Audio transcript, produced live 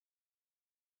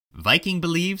Viking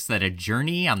believes that a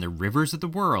journey on the rivers of the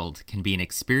world can be an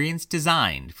experience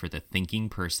designed for the thinking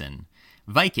person.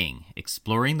 Viking,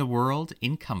 exploring the world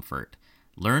in comfort.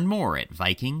 Learn more at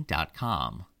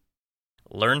Viking.com.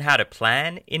 Learn how to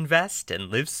plan, invest, and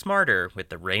live smarter with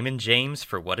the Raymond James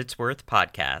For What It's Worth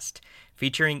podcast.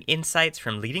 Featuring insights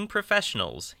from leading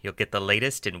professionals, you'll get the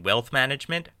latest in wealth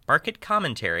management, market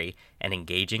commentary, and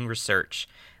engaging research.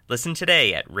 Listen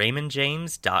today at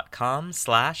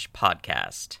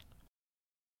raymondjames.com/podcast.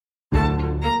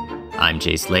 I'm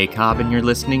Jace Lacob, and you're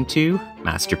listening to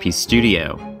Masterpiece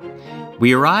Studio.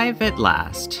 We arrive at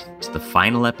last to the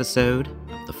final episode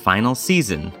of the final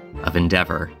season of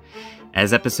Endeavour.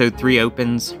 As episode 3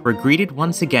 opens, we're greeted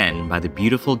once again by the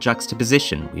beautiful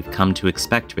juxtaposition we've come to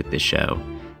expect with this show.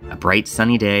 A bright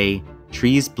sunny day,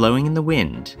 trees blowing in the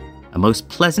wind, a most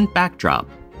pleasant backdrop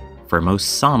for a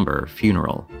most somber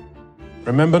funeral.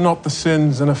 Remember not the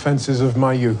sins and offences of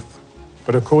my youth,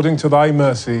 but according to thy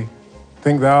mercy,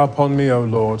 think thou upon me, O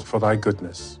Lord, for thy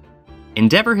goodness.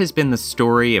 Endeavour has been the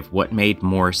story of what made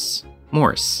Morse,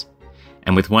 Morse.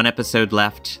 And with one episode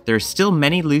left, there are still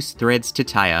many loose threads to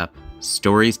tie up,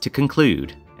 stories to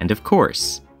conclude, and of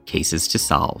course, cases to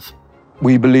solve.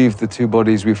 We believe the two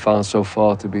bodies we've found so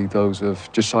far to be those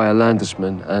of Josiah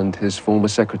Landesman and his former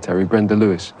secretary, Brenda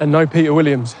Lewis. And no Peter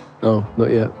Williams? No,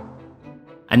 not yet.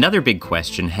 Another big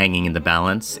question hanging in the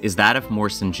balance is that of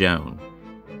Morse and Joan.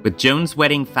 With Joan's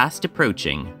wedding fast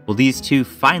approaching, will these two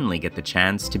finally get the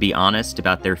chance to be honest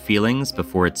about their feelings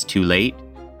before it's too late?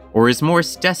 Or is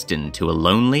Morse destined to a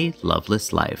lonely,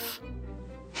 loveless life?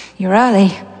 You're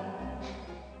early.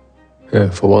 Yeah,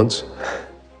 for once.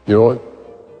 You all right?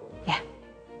 Yeah.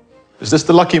 Is this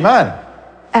the lucky man?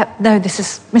 No, this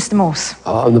is Mr. Morse.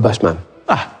 I'm the best man.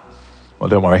 Well,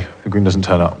 don't worry. If the groom doesn't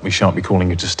turn up, we shan't be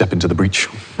calling you to step into the breach.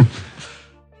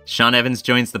 Shaun Evans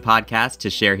joins the podcast to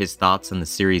share his thoughts on the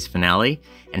series finale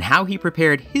and how he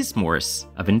prepared his Morse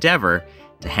of Endeavour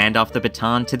to hand off the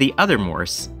baton to the other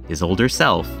Morse, his older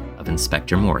self, of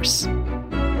Inspector Morse.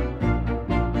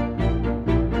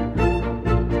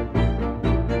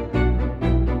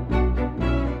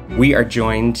 We are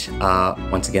joined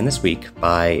once again this week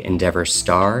by Endeavour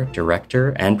star,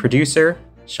 director, and producer,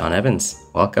 Shaun Evans.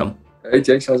 Welcome. Hey,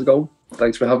 Jace, how's it going?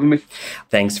 Thanks for having me.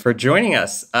 Thanks for joining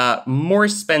us.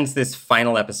 Morse spends this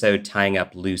final episode tying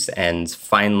up loose ends,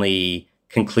 finally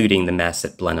concluding the mess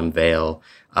at Blenheim Vale,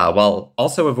 while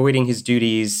also avoiding his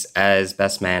duties as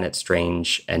best man at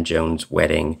Strange and Joan's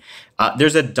wedding.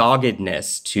 There's a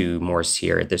doggedness to Morse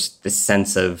here. There's this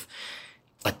sense of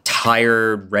a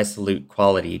tired, resolute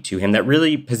quality to him that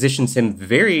really positions him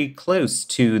very close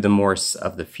to the Morse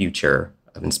of the future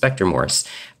of Inspector Morse.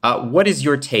 What is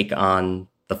your take on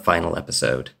the final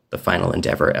episode, the final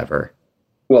Endeavour ever?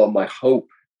 Well, my hope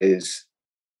is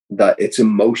that it's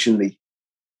emotionally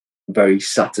very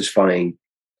satisfying.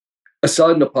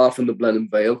 Aside and apart from the Blenheim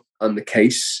Vale and the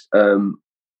case of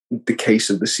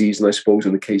the season, I suppose,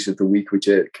 and the case of the week, which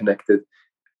are connected,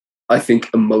 I think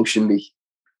emotionally,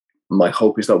 my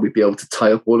hope is that we'd be able to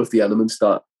tie up all of the elements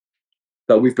that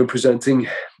we've been presenting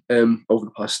over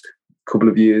the past couple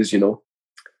of years, you know.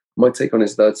 My take on it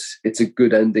is that it's a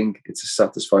good ending. It's a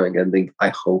satisfying ending.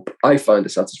 I find it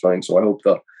satisfying, so I hope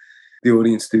that the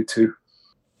audience do too.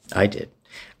 I did.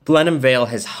 Blenheim Vale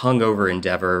has hung over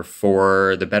Endeavour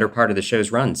for the better part of the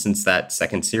show's run since that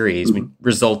second series,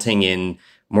 resulting in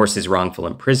Morse's wrongful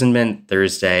imprisonment,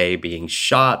 Thursday being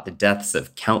shot, the deaths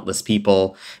of countless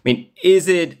people. I mean, is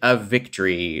it a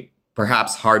victory,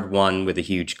 perhaps hard won with a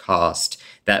huge cost,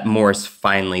 that Morse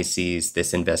finally sees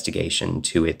this investigation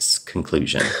to its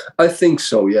conclusion? I think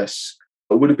so, yes.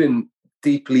 It would have been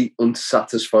deeply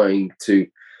unsatisfying to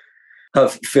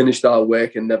have finished our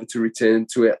work and never to return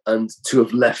to it and to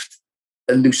have left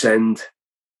a loose end.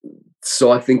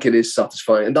 So I think it is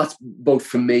satisfying. And that's both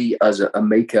for me as a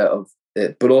maker of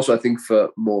it, but also I think for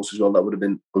Morse as well, that would have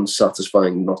been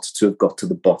unsatisfying not to have got to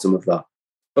the bottom of that.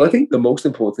 But I think the most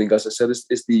important thing, as I said,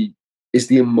 is the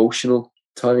emotional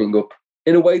tying up.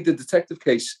 In a way, the detective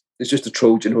case is just a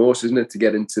Trojan horse, isn't it, to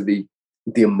get into the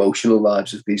emotional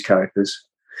lives of these characters.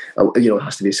 You know, it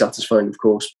has to be satisfying, of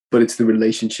course, but it's the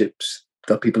relationships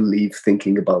that people leave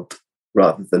thinking about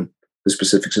rather than the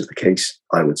specifics of the case,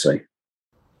 I would say.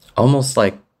 Almost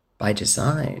like by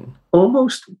design.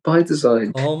 Almost by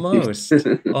design. Almost.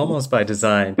 Almost by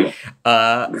design.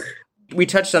 We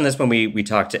touched on this when we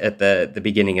talked at the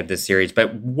beginning of this series,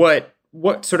 but what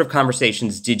sort of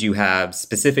conversations did you have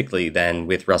specifically then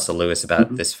with Russell Lewis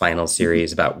about this final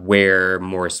series, about where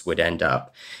Morse would end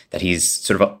up? That he's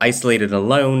sort of isolated and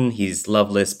alone, he's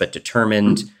loveless but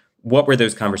determined. What were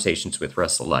those conversations with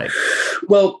Russell like?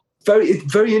 Well,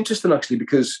 very interesting actually,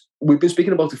 because we've been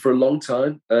speaking about it for a long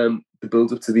time, the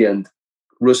build up to the end.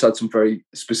 Russ had some very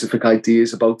specific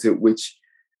ideas about it, which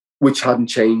hadn't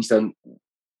changed and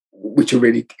which are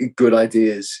really good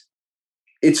ideas.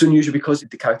 It's unusual because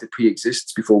the character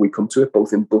pre-exists before we come to it,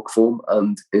 both in book form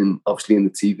and obviously in the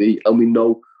TV, and we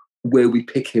know where we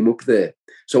pick him up there.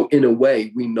 So in a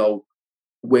way, we know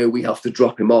where we have to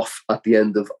drop him off at the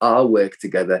end of our work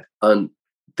together. And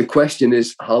the question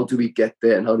is, how do we get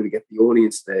there, and how do we get the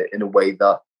audience there in a way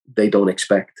that they don't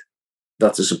expect?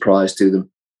 That's a surprise to them,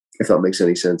 if that makes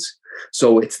any sense.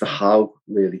 So it's the how,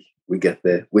 really, we get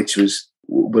there, which was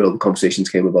where all the conversations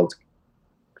came about.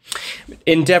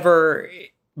 Endeavour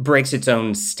breaks its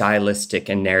own stylistic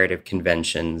and narrative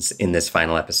conventions in this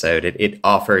final episode. It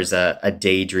offers a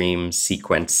daydream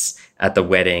sequence at the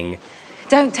wedding.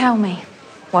 Don't tell me.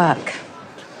 Work.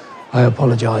 I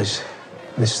apologise,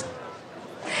 Miss...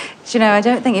 Do you know, I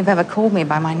don't think you've ever called me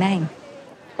by my name.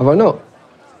 Have I not?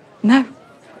 No.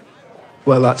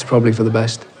 Well, that's probably for the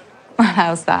best. Well,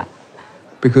 how's that?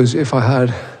 Because if I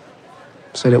had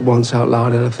said it once out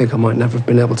loud, I think I might never have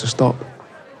been able to stop.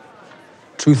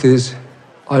 Truth is,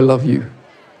 I love you.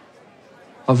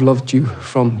 I've loved you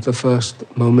from the first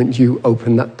moment you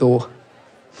opened that door.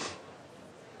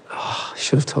 Oh, I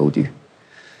should have told you.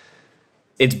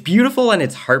 It's beautiful and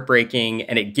it's heartbreaking,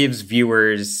 and it gives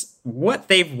viewers what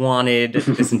they've wanted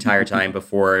this entire time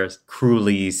before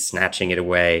cruelly snatching it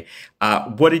away.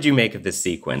 What did you make of this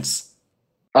sequence?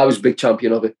 I was a big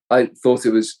champion of it. I thought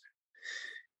it was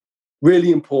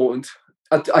really important.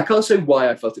 I can't say why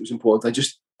I felt it was important. I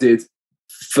just did.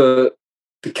 For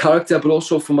the character, but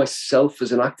also for myself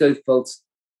as an actor,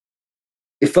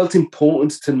 it felt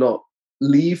important to not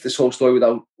leave this whole story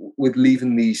with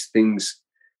leaving these things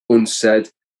unsaid.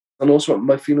 And also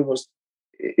my feeling was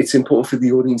it's important for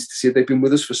the audience to see it. They've been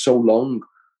with us for so long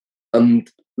and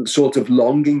sort of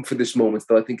longing for this moment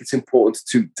that I think it's important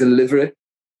to deliver it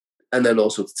and then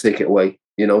also to take it away,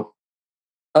 you know?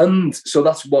 And so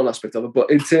that's one aspect of it.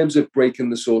 But in terms of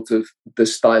breaking the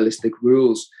stylistic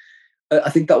rules, I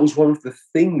think that was one of the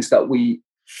things that we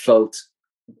felt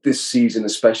this season,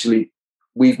 especially.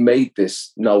 We've made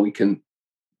this, now we can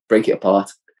break it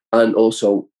apart. And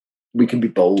also, we can be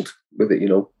bold with it, you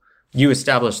know. You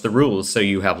establish the rules, so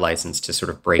you have license to sort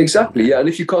of break exactly, them. Yeah. And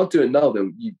if you can't do it now,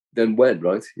 then when,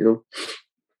 right? You know.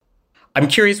 I'm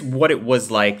curious what it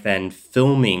was like then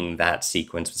filming that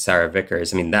sequence with Sarah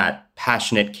Vickers. I mean, that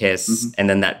passionate kiss and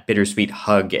then that bittersweet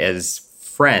hug as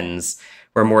friends,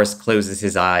 where Morse closes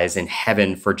his eyes in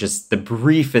heaven for just the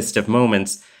briefest of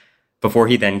moments before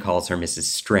he then calls her Mrs.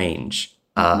 Strange.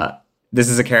 This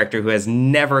is a character who has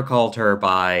never called her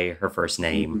by her first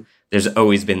name. There's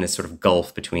always been this sort of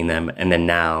gulf between them. And then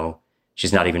now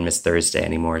she's not even Miss Thursday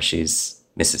anymore. She's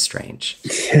Mrs. Strange.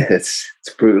 Yeah, it's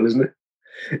brutal, isn't it?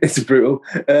 It's brutal.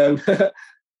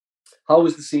 How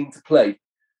was the scene to play?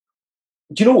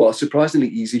 Do you know what? Surprisingly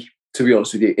easy, to be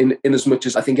honest with you. In as much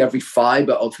as I think every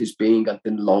fibre of his being had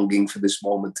been longing for this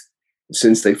moment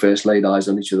since they first laid eyes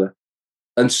on each other.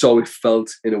 And so it felt,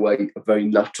 in a way, a very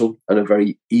natural and a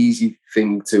very easy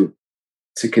thing to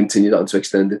continue that and to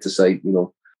extend it, to say, you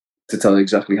know, to tell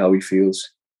exactly how he feels.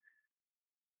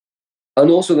 And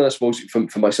also then I suppose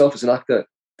for myself as an actor,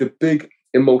 the big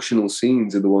emotional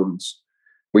scenes are the ones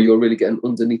where you're really getting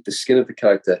underneath the skin of the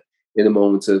character in a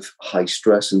moment of high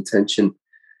stress and tension,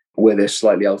 where they're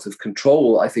slightly out of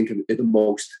control. I think are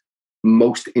the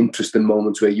most interesting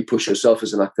moments where you push yourself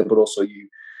as an actor, but also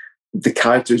the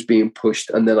character is being pushed.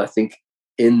 And then I think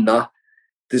in that,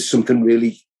 there's something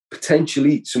really,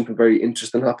 potentially something very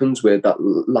interesting happens, where that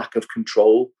lack of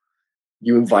control,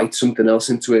 you invite something else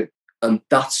into it. And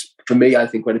that's, for me, I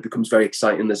think when it becomes very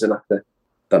exciting as an actor.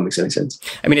 That makes any sense.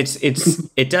 I mean,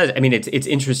 it does. I mean, it's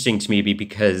interesting to me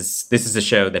because this is a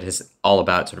show that is all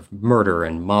about sort of murder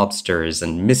and mobsters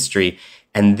and mystery.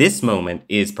 And this moment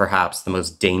is perhaps the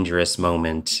most dangerous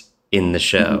moment in the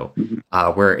show,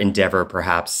 where Endeavour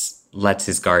perhaps lets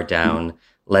his guard down,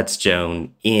 lets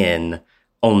Joan in,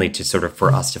 only to sort of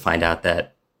for us to find out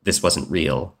that this wasn't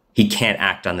real. He can't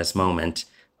act on this moment.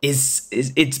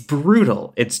 It's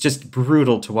brutal. It's just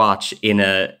brutal to watch in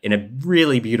a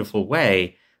really beautiful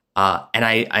way. And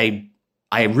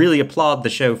I really applaud the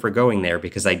show for going there,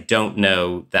 because I don't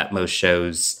know that most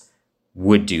shows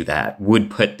would do that, would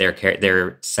put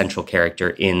their central character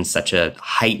in such a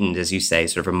heightened, as you say,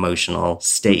 sort of emotional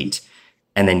state,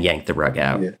 and then yank the rug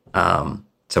out. Yeah.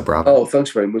 So bravo. Oh,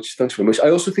 thanks very much. I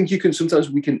also think sometimes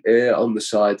we can err on the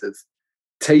side of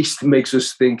taste makes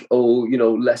us think, oh, you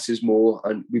know, less is more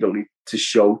and we don't need to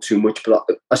show too much. But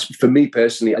for me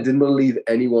personally, I didn't want to leave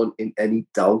anyone in any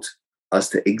doubt as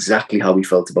to exactly how he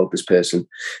felt about this person.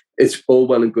 It's all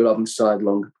well and good having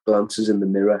sidelong glances in the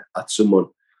mirror at someone,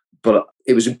 but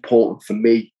it was important for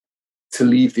me to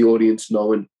leave the audience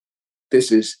knowing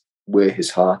this is where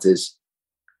his heart is,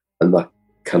 and that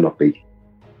cannot be.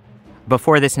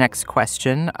 Before this next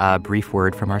question, a brief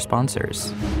word from our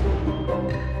sponsors.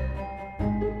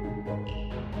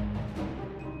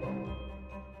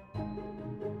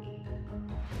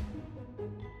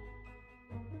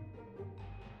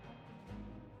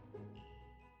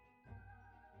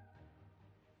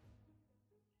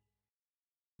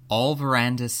 All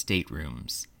veranda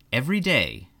staterooms. Every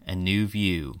day, a new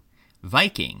view.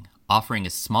 Viking, offering a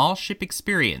small ship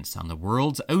experience on the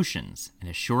world's oceans and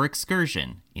a shore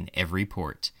excursion in every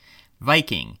port.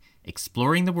 Viking,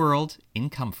 exploring the world in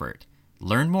comfort.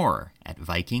 Learn more at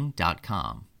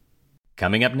Viking.com.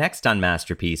 Coming up next on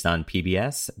Masterpiece on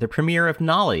PBS, the premiere of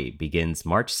Nolly begins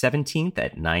March 17th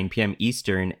at 9 p.m.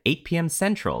 Eastern, 8 p.m.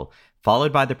 Central,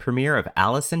 followed by the premiere of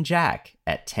Alice and Jack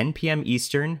at 10 p.m.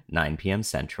 Eastern, 9 p.m.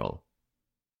 Central.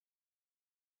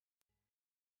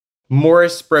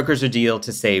 Morse brokers a deal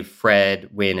to save Fred,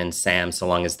 Wynne, and Sam so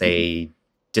long as they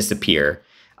disappear,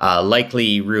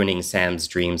 likely ruining Sam's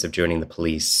dreams of joining the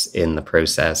police in the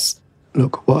process.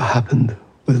 Look, what happened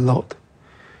with Lot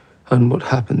and what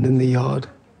happened in the yard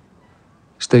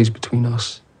stays between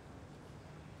us.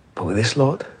 But with this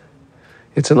lot,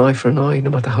 it's an eye for an eye, no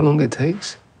matter how long it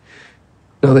takes.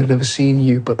 No, they've never seen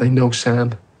you, but they know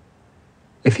Sam.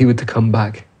 If he were to come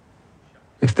back,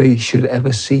 if they should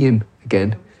ever see him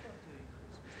again,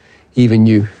 even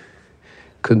you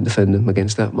couldn't defend him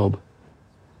against that mob.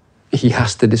 He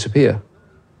has to disappear.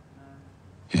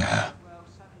 Yeah.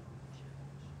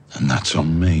 And that's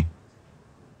on me.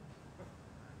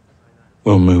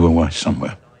 We'll move away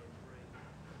somewhere.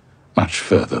 Much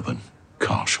further than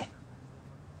Carshall.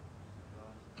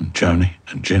 And Joni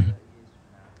and Jim.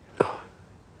 No.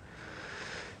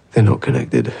 They're not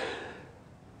connected.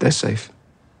 They're safe.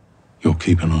 You'll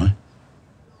keep an eye?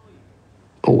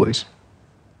 Always.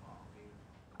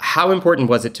 How important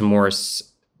was it to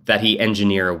Morse that he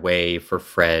engineer a way for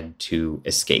Fred to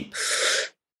escape?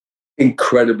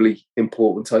 Incredibly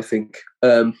important, I think,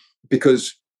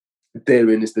 because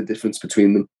therein is the difference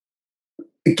between them.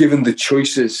 Given the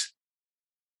choices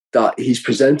that he's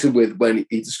presented with when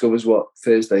he discovers what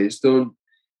Thursday has done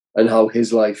and how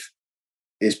his life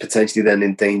is potentially then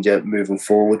in danger moving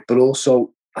forward, but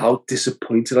also how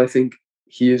disappointed I think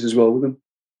he is as well with him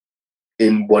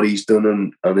in what he's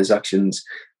done and his actions.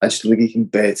 I just don't think he can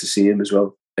bear to see him as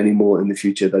well anymore in the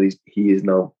future, that he is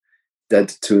now dead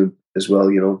to him as well,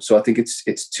 you know. So I think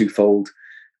it's twofold.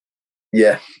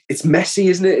 Yeah, it's messy,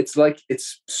 isn't it?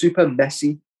 It's super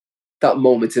messy, that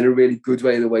moment, in a really good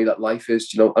way, the way that life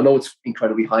is, you know. I know it's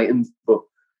incredibly heightened, but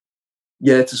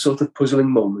yeah, it's a sort of puzzling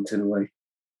moment in a way,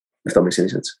 if that makes any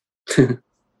sense.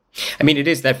 I mean, it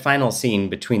is that final scene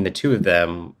between the two of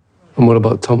them. And what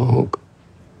about Tomahawk?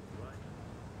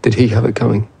 Did he have it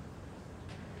coming?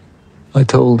 I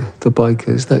told the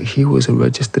bikers that he was a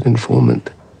registered informant.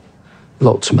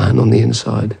 Lot's man on the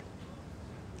inside.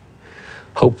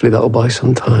 Hopefully that'll buy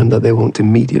some time, that they won't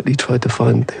immediately try to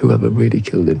find whoever really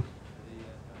killed him.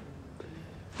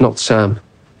 Not Sam,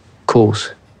 of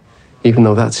course, even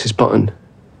though that's his button.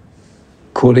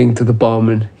 According to the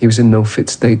barman, he was in no fit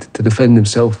state to defend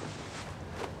himself.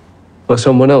 But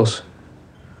someone else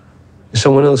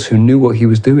who knew what he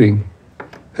was doing,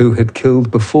 who had killed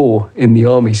before in the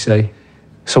army, say.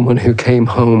 Someone who came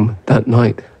home that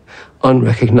night,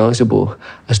 unrecognizable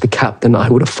as the captain I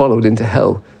would have followed into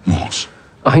hell. Morse.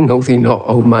 I know thee not,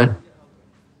 old man.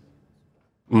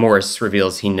 Morse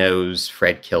reveals he knows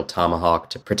Fred killed Tomahawk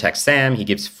to protect Sam. He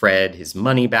gives Fred his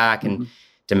money back and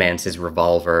demands his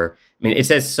revolver. I mean, it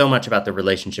says so much about the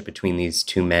relationship between these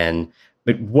two men.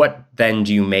 But what then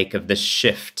do you make of the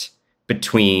shift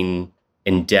between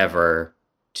Endeavour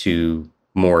to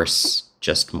Morse,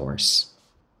 just Morse?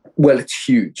 Well, it's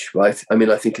huge, right? I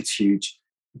mean, I think it's huge.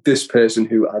 This person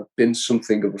who had been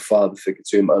something of a father figure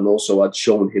to him and also had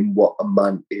shown him what a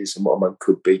man is and what a man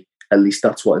could be, at least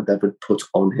that's what Endeavour put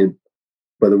on him,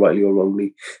 whether rightly or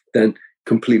wrongly, then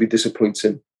completely disappoints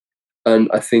him. And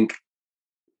I think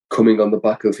coming on the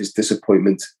back of his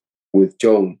disappointment with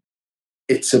Joan,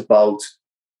 it's about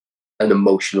an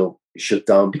emotional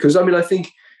shutdown. Because, I mean, I think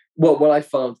what I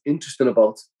found interesting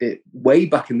about it way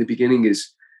back in the beginning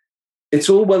is it's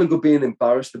all well and good being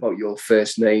embarrassed about your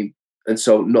first name and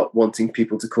so not wanting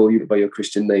people to call you by your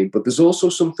Christian name. But there's also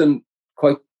something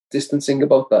quite distancing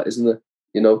about that, isn't there?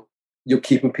 You know, you're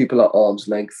keeping people at arm's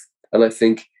length. And I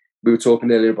think we were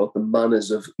talking earlier about the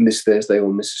manners of Miss Thursday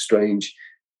or Mrs. Strange.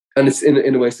 And it's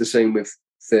in a way it's the same with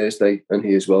Thursday and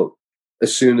he as well.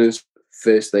 as soon as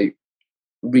Thursday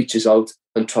reaches out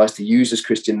and tries to use his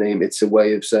Christian name, it's a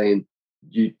way of saying,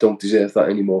 you don't deserve that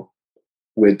anymore.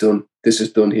 We're done. This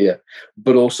is done here.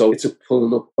 But also it's a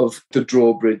pulling up of the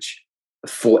drawbridge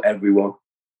for everyone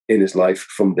in his life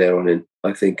from there on in,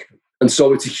 I think. And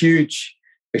so it's a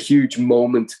huge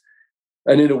moment.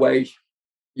 And in a way,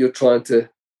 you're trying to,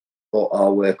 or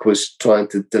our work was trying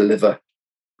to deliver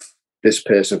this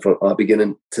person from our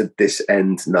beginning to this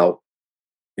end now,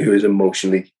 who is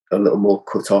emotionally a little more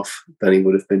cut off than he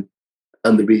would have been,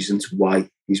 and the reasons why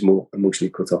he's more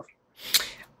emotionally cut off.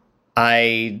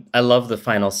 I love the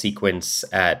final sequence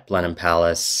at Blenheim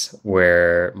Palace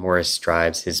where Morse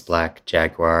drives his black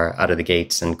Jaguar out of the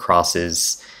gates and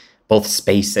crosses both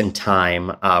space and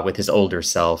time with his older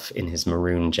self in his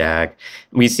maroon Jag.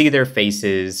 We see their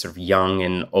faces, sort of young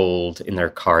and old, in their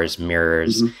car's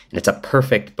mirrors, and it's a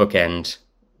perfect bookend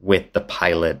with the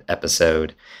pilot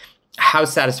episode. How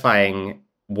satisfying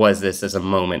was this as a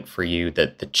moment for you,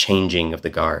 that the changing of the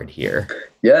guard here?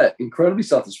 Yeah, incredibly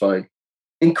satisfying.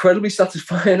 Incredibly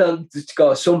satisfying, and it's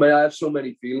got so many. I have so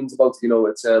many feelings about it.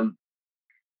 It's.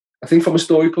 I think from a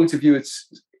story point of view,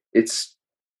 it's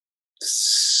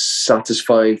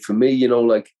satisfying for me.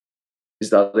 Is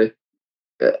that it?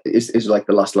 Is like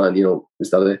the last line. Is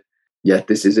that it? Yeah,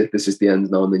 this is it. This is the end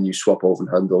now, and then you swap over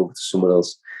and hand over to someone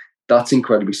else. That's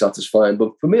incredibly satisfying.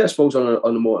 But for me, I suppose on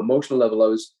a more emotional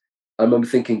level, I remember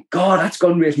thinking, God, that's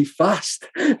gone really fast.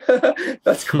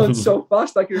 That's gone so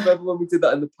fast. I can remember when we did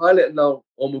that in the pilot, and now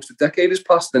almost a decade has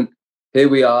passed, and here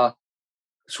we are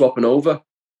swapping over.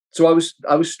 So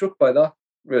I was struck by that,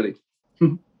 really.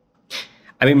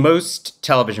 I mean, most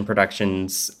television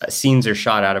productions, scenes are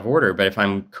shot out of order, but if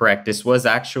I'm correct, this was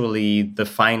actually the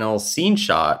final scene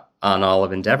shot on all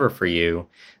of Endeavour for you,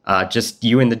 just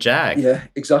you and the Jag. Yeah,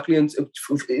 exactly. And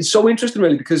it's so interesting,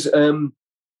 really, because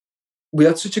we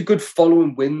had such a good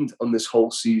following wind on this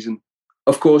whole season.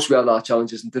 Of course, we had our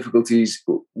challenges and difficulties.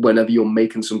 Whenever you're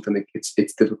making something,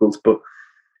 it's difficult. But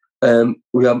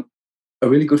we have a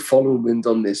really good following wind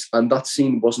on this. And that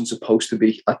scene wasn't supposed to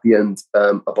be at the end.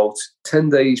 About 10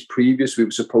 days previous, we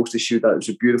were supposed to shoot that. It was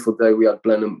a beautiful day. We had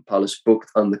Blenheim Palace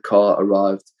booked, and the car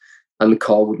arrived, and the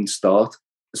car wouldn't start.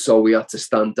 So we had to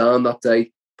stand down that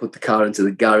day, put the car into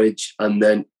the garage, and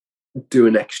then do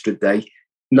an extra day.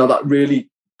 Now, that really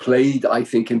played, I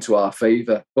think, into our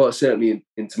favour, but certainly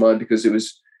into mine, because it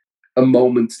was a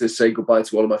moment to say goodbye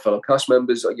to all of my fellow cast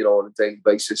members, on a daily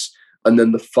basis. And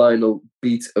then the final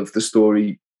beat of the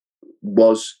story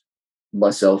was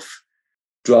myself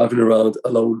driving around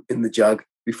alone in the Jag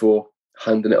before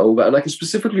handing it over. And I can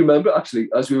specifically remember, actually,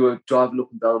 as we were driving up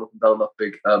and down that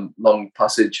big long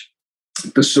passage,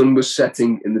 the sun was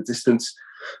setting in the distance,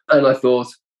 and I thought,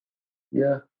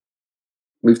 yeah,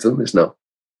 we've done this now.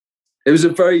 It was a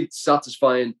very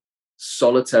satisfying,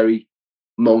 solitary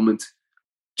moment,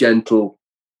 gentle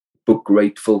but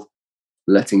grateful,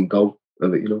 letting go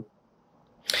of it,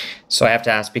 So I have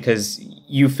to ask, because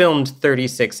you filmed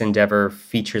 36 Endeavour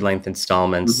feature-length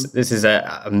installments. This is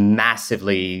a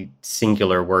massively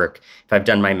singular work. If I've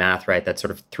done my math right, that's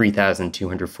sort of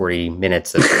 3,240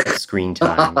 minutes of screen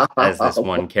time as this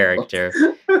one character.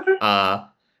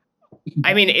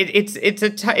 I mean, it's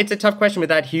a tough question with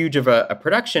that huge of a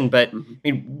production, but I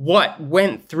mean, what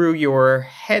went through your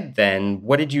head then?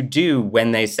 What did you do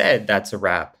when they said that's a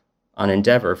wrap on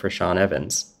Endeavour for Shaun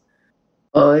Evans?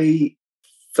 I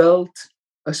felt,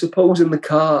 I suppose, in the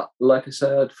car, like I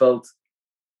said, I'd felt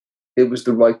it was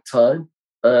the right time,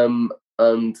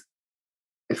 and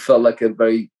it felt like a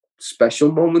very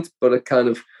special moment. But it kind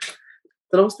of, I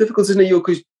don't know, it's difficult, isn't it?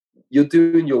 Because you're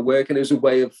doing your work, and it was a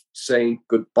way of saying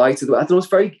goodbye to the. I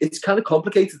don't know. It's kind of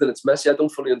complicated and it's messy. I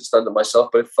don't fully understand it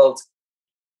myself, but it felt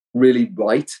really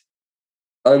right.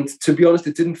 And to be honest,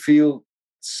 it didn't feel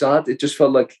sad. It just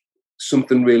felt like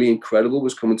something really incredible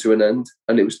was coming to an end,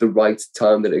 and it was the right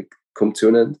time that it come to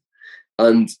an end.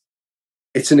 And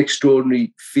it's an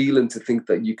extraordinary feeling to think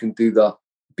that you can do that,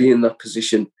 be in that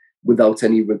position without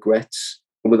any regrets,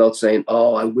 and without saying,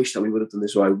 oh, I wish that we would have done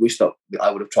this, or I wish that I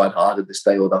would have tried harder this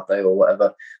day or that day or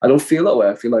whatever. I don't feel that way.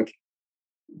 I feel like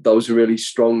that was a really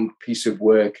strong piece of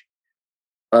work,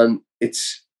 and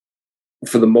it's,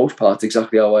 for the most part,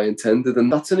 exactly how I intended.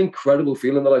 And that's an incredible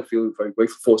feeling that I feel very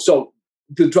grateful for. So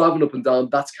the driving up and down,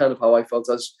 that's kind of how I felt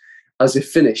as it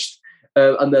finished.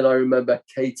 And then I remember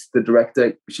Kate, the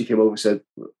director, she came over and said,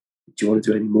 do you want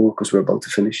to do any more? Because we're about to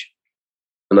finish.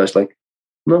 And I was like,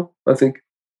 no, I think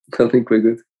we're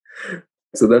good.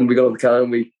 So then we got on the car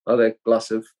and we had a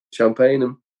glass of champagne,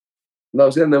 and that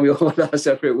was it. And then we all went our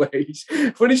separate ways.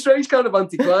 Funny, strange kind of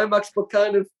anticlimax, but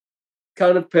kind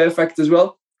of perfect as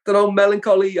well. I don't know,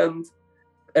 melancholy and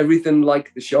everything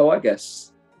like the show, I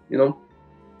guess, you know?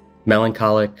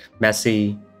 Melancholic,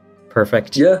 messy,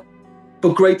 perfect. Yeah,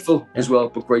 but grateful as well,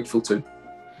 but grateful too.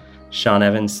 Shaun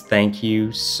Evans, thank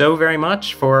you so very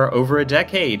much for over a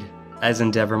decade as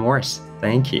Endeavour Morse.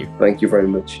 Thank you. Thank you very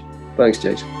much. Thanks,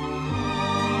 Jason.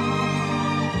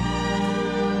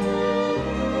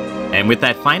 And with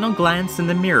that final glance in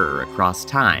the mirror across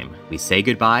time, we say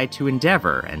goodbye to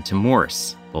Endeavour and to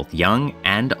Morse, both young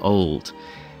and old.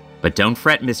 But don't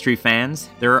fret, mystery fans.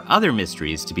 There are other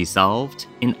mysteries to be solved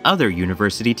in other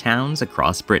university towns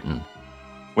across Britain.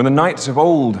 When the knights of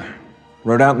old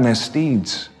rode out on their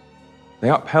steeds, they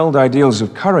upheld ideals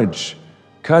of courage,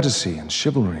 courtesy, and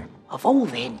chivalry. Of all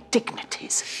the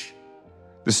indignities.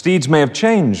 The steeds may have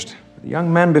changed, but the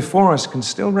young men before us can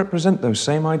still represent those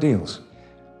same ideals.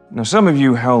 Now, some of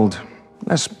you held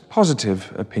less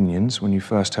positive opinions when you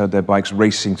first heard their bikes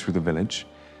racing through the village,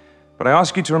 but I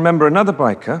ask you to remember another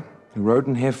biker who rode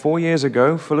in here 4 years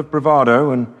ago, full of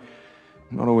bravado and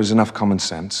not always enough common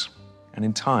sense. And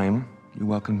in time, you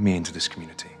welcomed me into this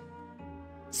community.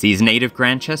 Season 8 of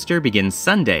Grantchester begins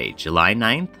Sunday, July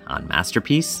 9th on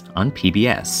Masterpiece on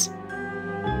PBS.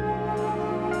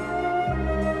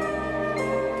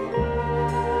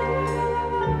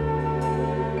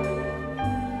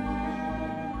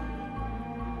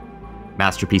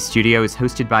 Masterpiece Studio is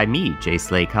hosted by me, Jay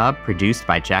Slaycobb, produced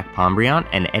by Jack Pombriant,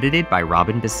 and edited by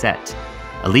Robin Bissett.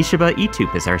 Alicia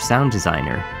Itup is our sound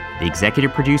designer. The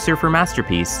executive producer for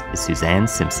Masterpiece is Suzanne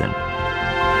Simpson.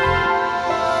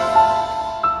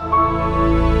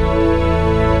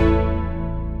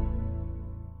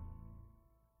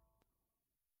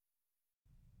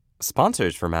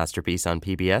 Sponsors for Masterpiece on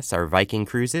PBS are Viking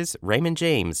Cruises, Raymond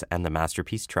James, and the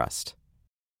Masterpiece Trust.